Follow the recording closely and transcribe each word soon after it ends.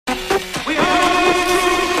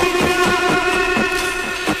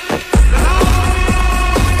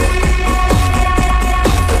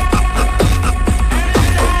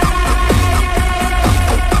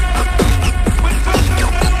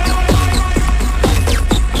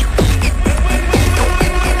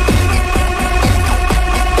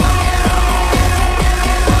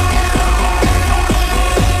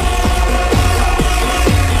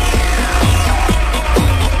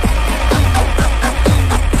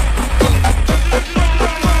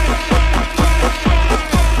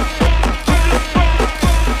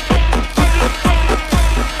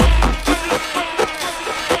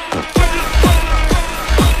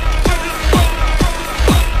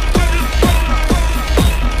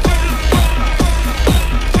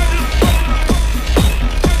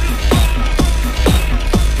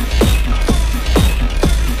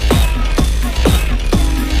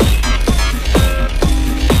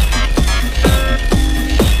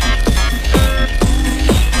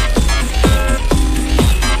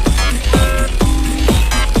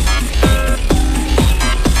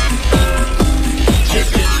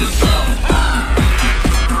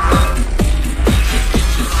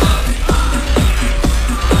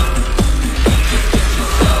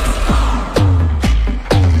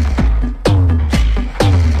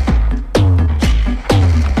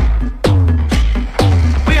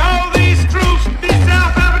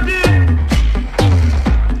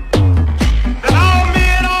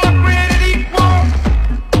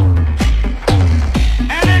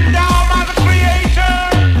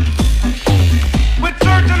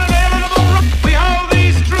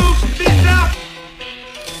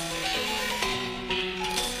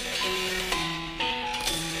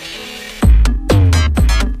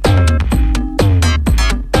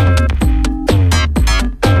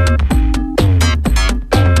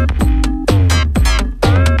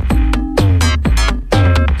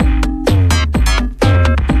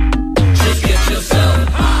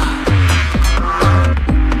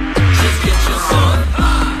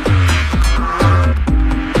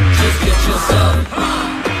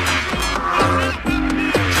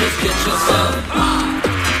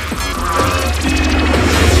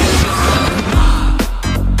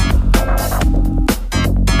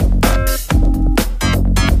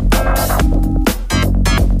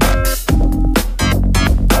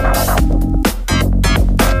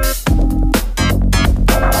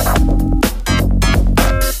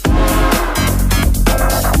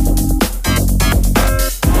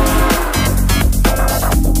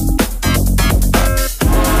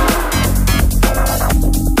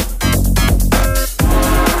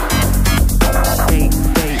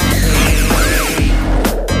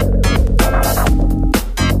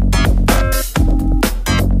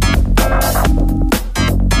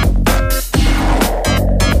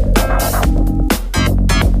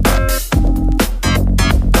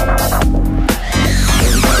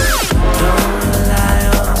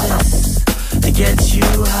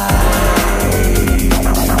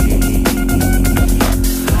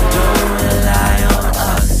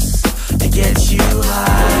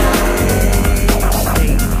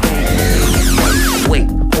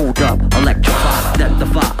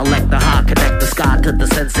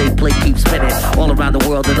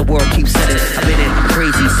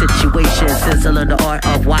Just to learn the art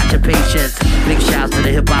of watching patience. Big shouts to the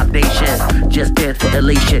hip hop nation. Just dance for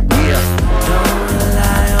elation, yeah. Don't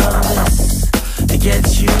rely on this to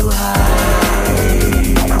get you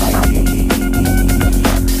high.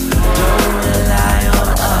 Don't rely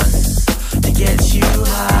on us to get you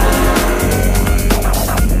high.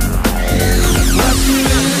 What you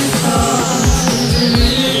really thought,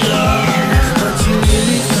 what you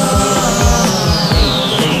really thought.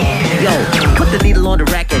 Yo, put the needle on the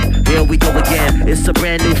record. Here we go again. It's a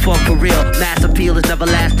brand new funk for real. Mass appeal is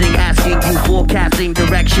everlasting. Asking you forecasting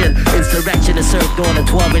direction. Insurrection is served on a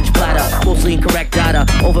 12-inch platter. Mostly incorrect data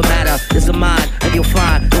over matter. It's a mind, and you'll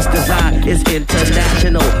find this design is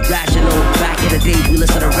international, rational. Back in the days we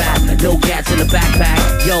listen to rap. No cats in the backpack.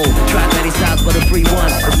 Yo, try many styles but a free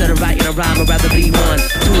one. Instead of writing a rhyme, I'd rather be one.